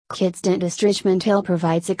Kids Dentist Richmond Hill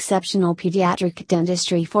provides exceptional pediatric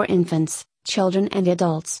dentistry for infants, children and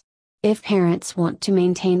adults. If parents want to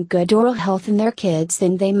maintain good oral health in their kids,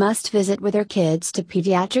 then they must visit with their kids to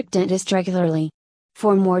pediatric dentist regularly.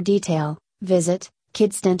 For more detail, visit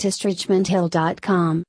kidsdentistrichmondhill.com.